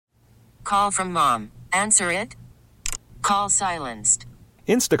Call from mom. Answer it. Call silenced.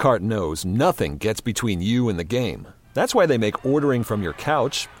 Instacart knows nothing gets between you and the game. That's why they make ordering from your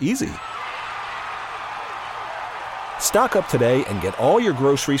couch easy. Stock up today and get all your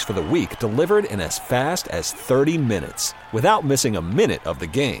groceries for the week delivered in as fast as 30 minutes without missing a minute of the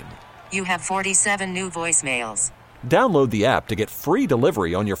game. You have 47 new voicemails. Download the app to get free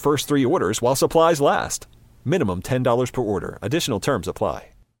delivery on your first 3 orders while supplies last. Minimum $10 per order. Additional terms apply.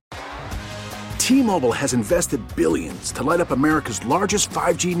 T-Mobile has invested billions to light up America's largest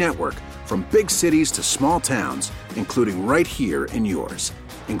 5G network, from big cities to small towns, including right here in yours.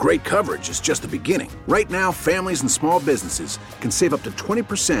 And great coverage is just the beginning. Right now, families and small businesses can save up to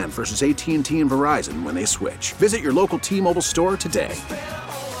 20% versus AT&T and Verizon when they switch. Visit your local T-Mobile store today.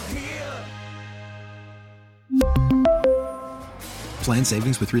 Plan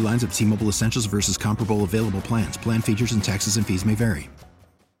savings with 3 lines of T-Mobile Essentials versus comparable available plans. Plan features and taxes and fees may vary.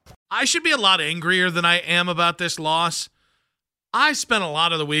 I should be a lot angrier than I am about this loss. I spent a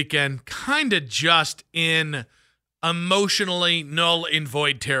lot of the weekend kind of just in emotionally null and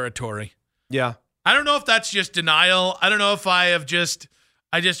void territory. Yeah. I don't know if that's just denial. I don't know if I just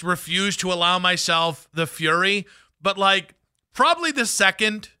refuse to allow myself the fury. But like probably the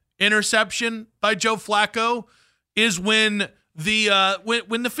second interception by Joe Flacco is when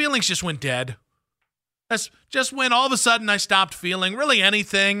the feelings just went dead. That's just when all of a sudden I stopped feeling really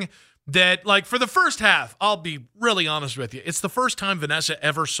anything that, like, for the first half, I'll be really honest with you. It's the first time Vanessa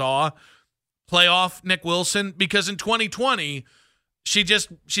ever saw playoff Nick Wilson, because in 2020, she just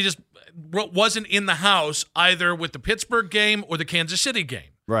wasn't in the house either with the Pittsburgh game or the Kansas City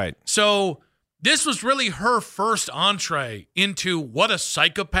game. Right. So this was really her first entree into what a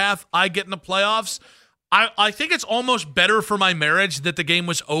psychopath I get in the playoffs. I think it's almost better for my marriage that the game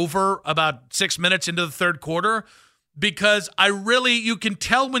was over about 6 minutes into the third quarter, because you can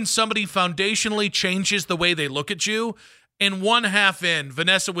tell when somebody foundationally changes the way they look at you. And 1 half in,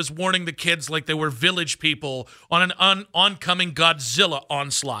 Vanessa was warning the kids like they were village people on an oncoming Godzilla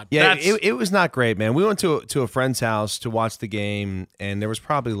onslaught. Yeah, it was not great, man. We went to a friend's house to watch the game, and there was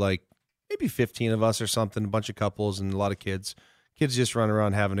probably like maybe 15 of us or something, a bunch of couples and a lot of kids. Kids just running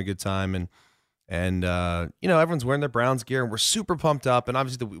around having a good time, and everyone's wearing their Browns gear, and we're super pumped up. And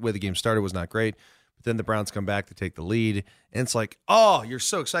obviously the way the game started was not great. But then the Browns come back to take the lead, and it's like, oh, you're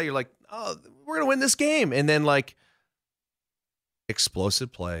so excited. You're like, oh, we're going to win this game. And then like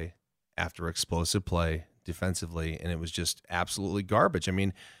explosive play after explosive play defensively, and it was just absolutely garbage. I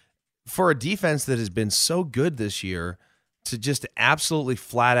mean, for a defense that has been so good this year, to just absolutely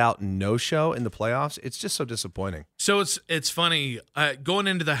flat out no-show in the playoffs, it's just so disappointing. So it's funny. Going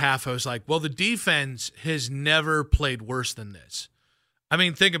into the half, I was like, well, the defense has never played worse than this. I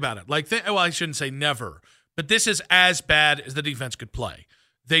mean, think about it. I shouldn't say never, but this is as bad as the defense could play.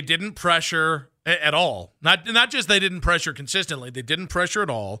 They didn't pressure at all. Not just they didn't pressure consistently. They didn't pressure at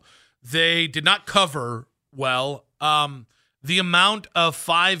all. They did not cover well. The amount of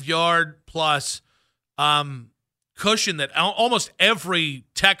 5-yard plus cushion that almost every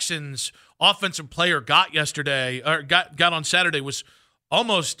Texans offensive player got yesterday, or got on Saturday, was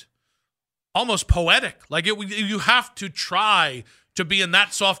almost poetic. Like you have to try to be in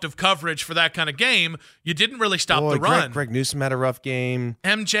that soft of coverage for that kind of game. You didn't really stop the run. Greg Newsome had a rough game.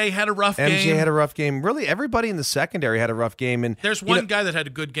 MJ had a rough game. MJ had a rough game. Really, everybody in the secondary had a rough game. And there's one guy that had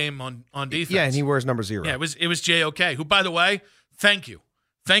a good game on defense. Yeah, and he wears number 0. Yeah, it was JOK, who, by the way, thank you,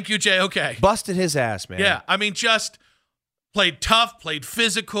 JOK. Busted his ass, man. Yeah, I mean, just played tough, played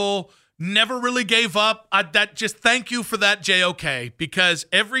physical, never really gave up. Thank you for that, JOK, because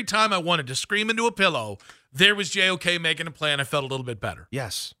every time I wanted to scream into a pillow, there was JOK making a play, and I felt a little bit better.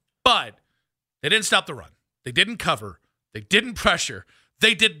 Yes. But they didn't stop the run. They didn't cover. They didn't pressure.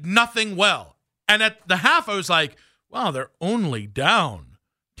 They did nothing well. And at the half, I was like, wow, they're only down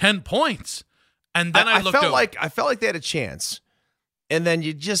 10 points. And then I felt like they had a chance. And then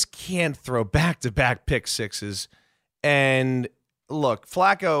you just can't throw back-to-back pick sixes. And look,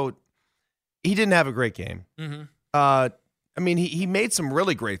 Flacco, he didn't have a great game. Mm-hmm. I mean, he made some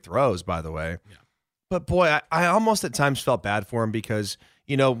really great throws, by the way. Yeah. But boy, I almost at times felt bad for him, because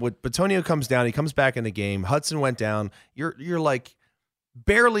when Bitonio comes down, he comes back in the game. Hudson went down. You're like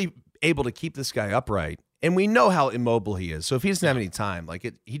barely able to keep this guy upright, and we know how immobile he is. So if he doesn't have any time,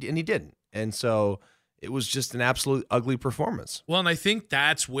 he didn't, and so it was just an absolute ugly performance. Well, and I think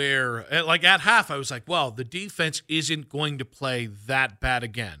that's where, like at half, I was like, well, the defense isn't going to play that bad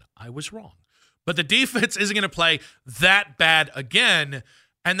again. I was wrong, but the defense isn't going to play that bad again.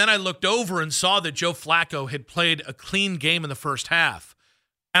 And then I looked over and saw that Joe Flacco had played a clean game in the first half.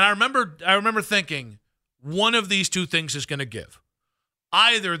 And I remember thinking, one of these two things is going to give.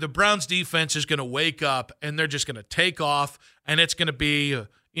 either the Browns defense is going to wake up and they're just going to take off, and it's going to be,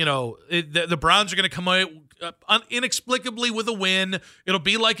 the Browns are going to come out inexplicably with a win. It'll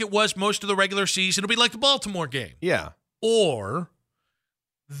be like it was most of the regular season. It'll be like the Baltimore game. Yeah. Or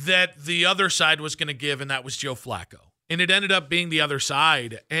that the other side was going to give, and that was Joe Flacco. And it ended up being the other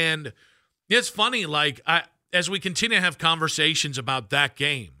side. And it's funny, as we continue to have conversations about that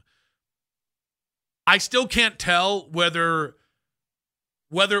game, I still can't tell whether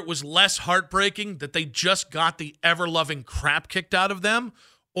it was less heartbreaking that they just got the ever-loving crap kicked out of them,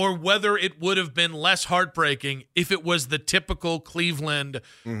 or whether it would have been less heartbreaking if it was the typical Cleveland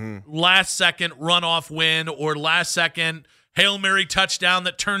last-second runoff win or last-second Hail Mary touchdown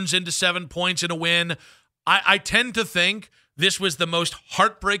that turns into 7 points in a win. I tend to think this was the most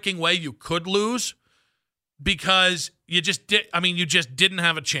heartbreaking way you could lose because you just didn't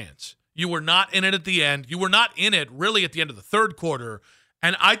have a chance. You were not in it at the end. You were not in it really at the end of the third quarter.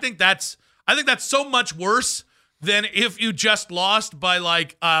 And I think that's so much worse than if you just lost by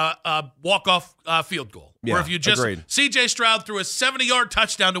a walk-off field goal. Yeah, or if you just agreed. C.J. Stroud threw a 70-yard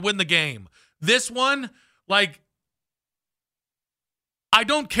touchdown to win the game. This one, I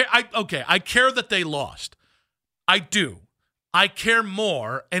don't care. I care that they lost. I do. I care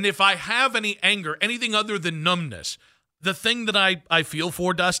more. And if I have any anger, anything other than numbness, the thing that I feel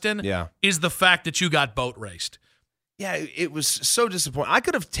for, Dustin, is the fact that you got boat raced. Yeah, it was so disappointing. I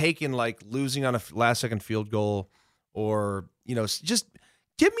could have taken losing on a last-second field goal, or just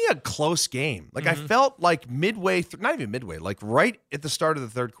give me a close game. I felt like midway through, not even midway, right at the start of the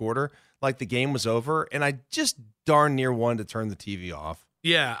third quarter, the game was over, and I just darn near wanted to turn the TV off.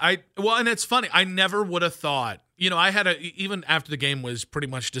 Yeah, and it's funny. I never would have thought. I had even after the game was pretty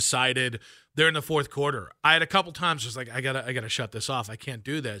much decided there in the fourth quarter, I had a couple times just I gotta shut this off. I can't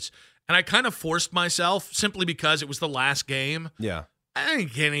do this. And I kind of forced myself simply because it was the last game. Yeah. I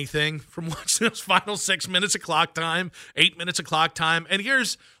didn't get anything from watching those final 6 minutes of clock time, 8 minutes of clock time. And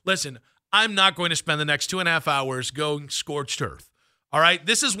listen, I'm not going to spend the next 2.5 hours going scorched earth. All right?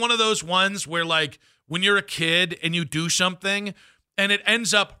 This is one of those ones where when you're a kid and you do something and it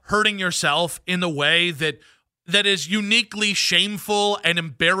ends up hurting yourself in the way that is uniquely shameful and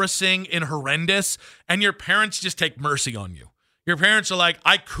embarrassing and horrendous, and your parents just take mercy on you. Your parents are like,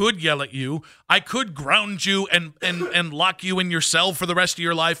 I could yell at you, I could ground you and lock you in your cell for the rest of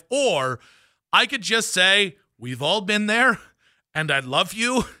your life, or I could just say, we've all been there, and I love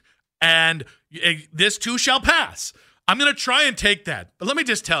you, and this too shall pass. I'm going to try and take that. But let me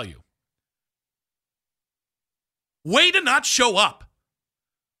just tell you, way to not show up.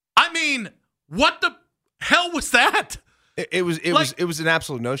 I mean, what the hell was that? It was an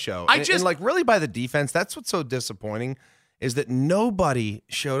absolute no-show. And really by the defense, that's what's so disappointing, is that nobody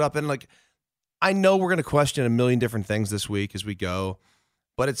showed up. And I know we're going to question a million different things this week as we go,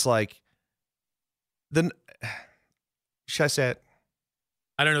 but it's should I say it?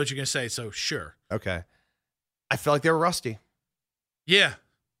 I don't know what you're going to say, so sure. Okay. I felt like they were rusty. Yeah.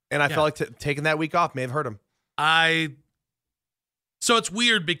 And I felt like taking that week off may have hurt them. So it's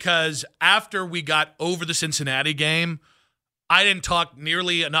weird because after we got over the Cincinnati game, I didn't talk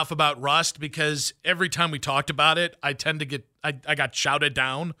nearly enough about rust because every time we talked about it, I got shouted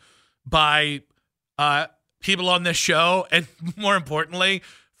down by people on this show, and more importantly,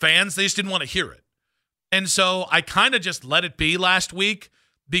 fans. They just didn't want to hear it. And so I kind of just let it be last week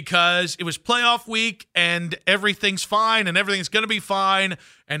because it was playoff week and everything's fine and everything's going to be fine.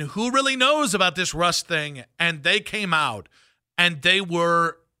 And who really knows about this rust thing? And they came out and they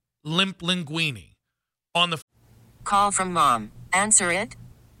were limp linguini on the Call from mom. Answer it.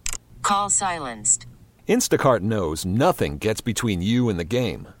 Call silenced. Instacart knows nothing gets between you and the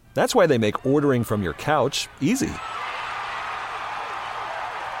game. That's why they make ordering from your couch easy.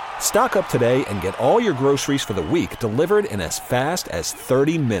 Stock up today and get all your groceries for the week delivered in as fast as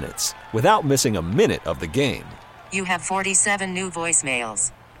 30 minutes without missing a minute of the game. You have 47 new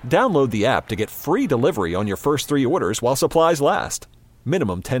voicemails. Download the app to get free delivery on your first 3 orders while supplies last.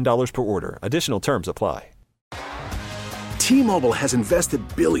 Minimum $10 per order. Additional terms apply. T-Mobile has invested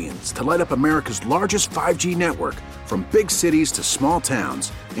billions to light up America's largest 5G network, from big cities to small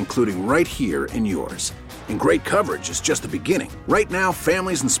towns, including right here in yours. And great coverage is just the beginning. Right now,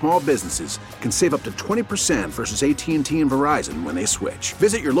 families and small businesses can save up to 20% versus AT&T and Verizon when they switch.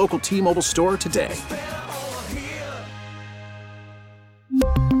 Visit your local T-Mobile store today.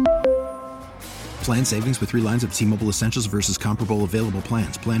 Plan savings with 3 lines of T-Mobile Essentials versus comparable available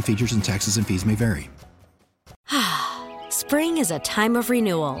plans. Plan features and taxes and fees may vary. Spring is a time of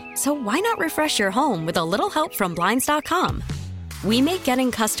renewal, so why not refresh your home with a little help from Blinds.com? We make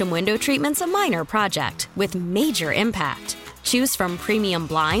getting custom window treatments a minor project with major impact. Choose from premium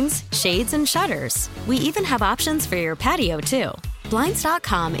blinds, shades, and shutters. We even have options for your patio, too.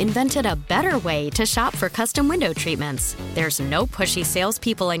 Blinds.com invented a better way to shop for custom window treatments. There's no pushy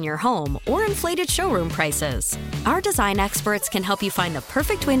salespeople in your home or inflated showroom prices. Our design experts can help you find the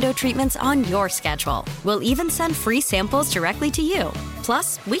perfect window treatments on your schedule. We'll even send free samples directly to you.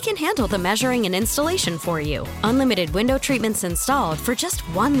 Plus, we can handle the measuring and installation for you. Unlimited window treatments installed for just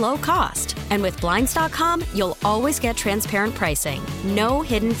one low cost. And with Blinds.com, you'll always get transparent pricing. No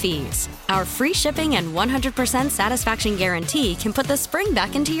hidden fees. Our free shipping and 100% satisfaction guarantee can put the spring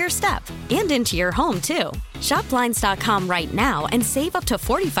back into your step and into your home, too. Shop Blinds.com right now and save up to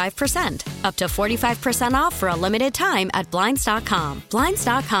 45%. Up to 45% off for a limited time at Blinds.com.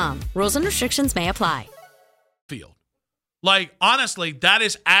 Blinds.com. Rules and restrictions may apply. Field. Like, honestly, that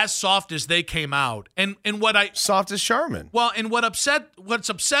is as soft as they came out. And soft as Charmin. Well, and what's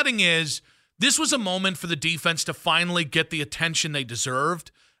upsetting is this was a moment for the defense to finally get the attention they deserved.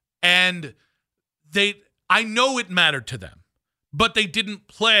 And I know it mattered to them, but they didn't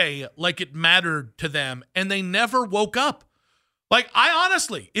play like it mattered to them, and they never woke up. Like, I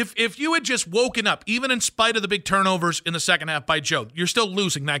honestly, if you had just woken up, even in spite of the big turnovers in the second half by Joe, you're still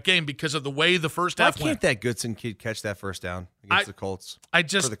losing that game because of the way the first half went. Why can't that Goodson kid catch that first down against the Colts? For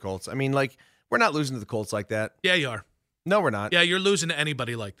the Colts. I mean, like, we're not losing to the Colts like that. Yeah, you are. No, we're not. Yeah, you're losing to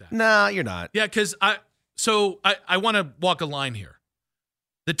anybody like that. Nah, you're not. Yeah, because I want to walk a line here.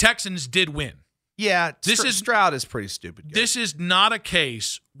 The Texans did win. Yeah, Stroud is pretty stupid. Guy. This is not a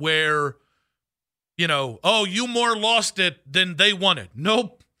case where, you more lost it than they won it.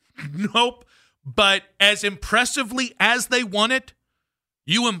 Nope. But as impressively as they won it,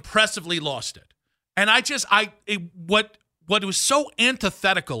 you impressively lost it. And what was so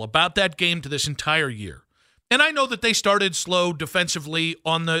antithetical about that game to this entire year, and I know that they started slow defensively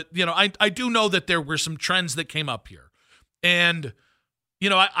on the, I do know that there were some trends that came up here. And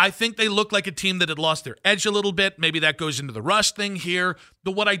I think they look like a team that had lost their edge a little bit. Maybe that goes into the rust thing here.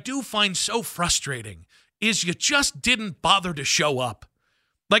 But what I do find so frustrating is you just didn't bother to show up.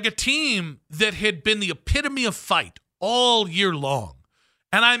 Like a team that had been the epitome of fight all year long.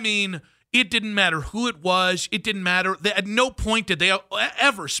 And I mean, it didn't matter who it was. It didn't matter. At no point did they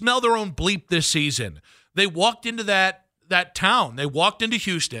ever smell their own bleep this season. They walked into that town. They walked into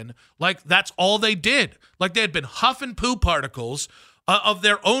Houston like that's all they did. Like they had been huffing poo particles of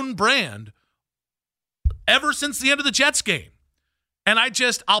their own brand ever since the end of the Jets game. And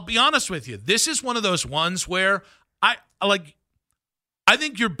I'll be honest with you, this is one of those ones where I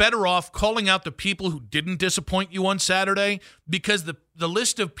think you're better off calling out the people who didn't disappoint you on Saturday, because the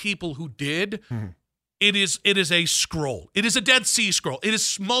list of people who did, it is a scroll. It is a Dead Sea Scroll. It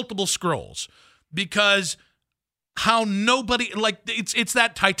is multiple scrolls, because how nobody, it's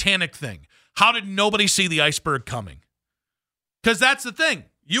that Titanic thing. How did nobody see the iceberg coming? Because that's the thing.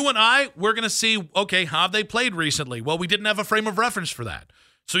 You and we're going to see, okay, how have they played recently? Well, we didn't have a frame of reference for that.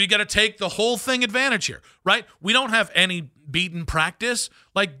 So you got to take the whole thing advantage here, right? We don't have any beaten practice.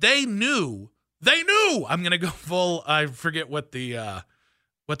 Like they knew. I'm going to go full, I forget what the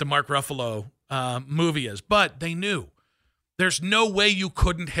Mark Ruffalo movie is, but they knew. There's no way you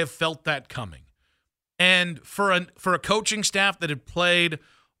couldn't have felt that coming. And for a coaching staff that had played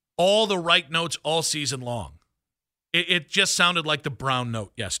all the right notes all season long, it just sounded like the Brown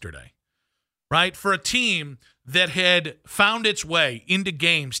note yesterday, right? For a team that had found its way into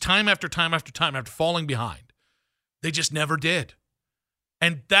games time after time after time after falling behind, they just never did.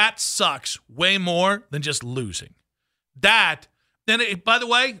 And that sucks way more than just losing. By the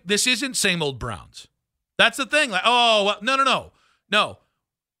way, this isn't same old Browns. That's the thing. Like, no.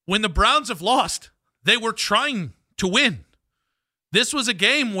 When the Browns have lost, they were trying to win. This was a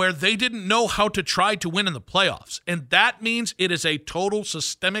game where they didn't know how to try to win in the playoffs. And that means it is a total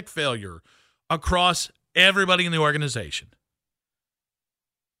systemic failure across everybody in the organization.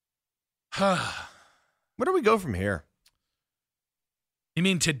 Where do we go from here? You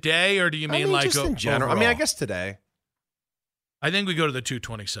mean today, or do you mean like just in general? overall? I guess today. I think we go to the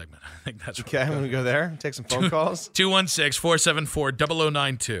 220 segment. I think that's okay. I'm going to go there. Take some phone calls.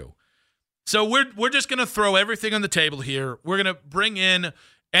 216-474-0092. So we're just going to throw everything on the table here. We're going to bring in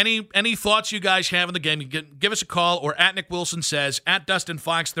any thoughts you guys have in the game. You can give us a call, or at Nick Wilson Says, at Dustin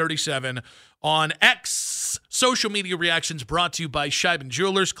Fox 37 on X. Social media reactions brought to you by Scheiben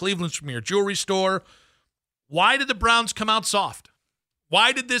Jewelers, Cleveland's premier jewelry store. Why did the Browns come out soft?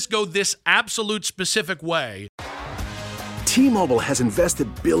 Why did this go this absolute specific way? T-Mobile has invested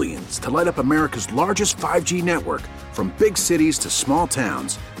billions to light up America's largest 5G network, from big cities to small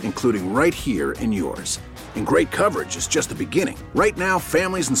towns, including right here in yours. And great coverage is just the beginning. Right now,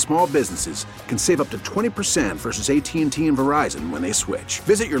 families and small businesses can save up to 20% versus AT&T and Verizon when they switch.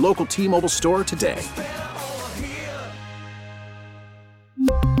 Visit your local T-Mobile store today.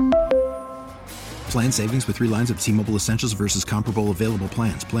 Plan savings with 3 lines of T-Mobile Essentials versus comparable available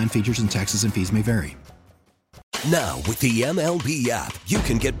plans. Plan features and taxes and fees may vary. Now, with the MLB app, you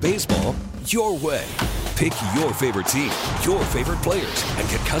can get baseball your way. Pick your favorite team, your favorite players, and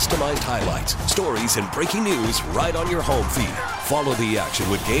get customized highlights, stories, and breaking news right on your home feed. Follow the action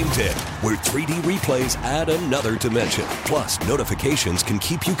with Game Day, where 3D replays add another dimension. Plus, notifications can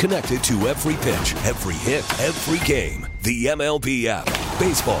keep you connected to every pitch, every hit, every game. The MLB app.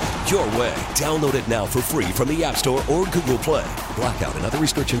 Baseball your way. Download it now for free from the App Store or Google Play. Blackout and other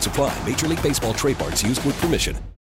restrictions apply. Major League Baseball trademarks used with permission.